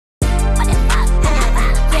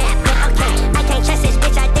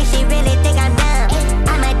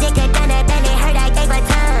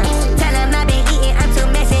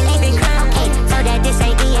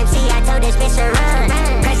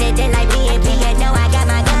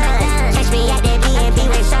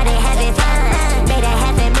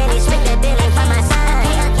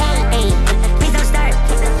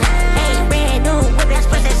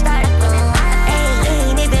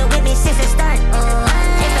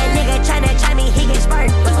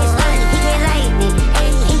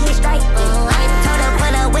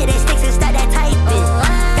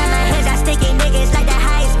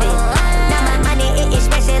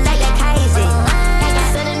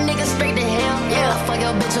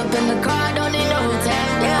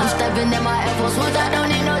Smooth, I don't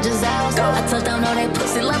need no just house. I touch down on that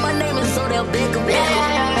pussy like my name is so they'll pick up. Yeah.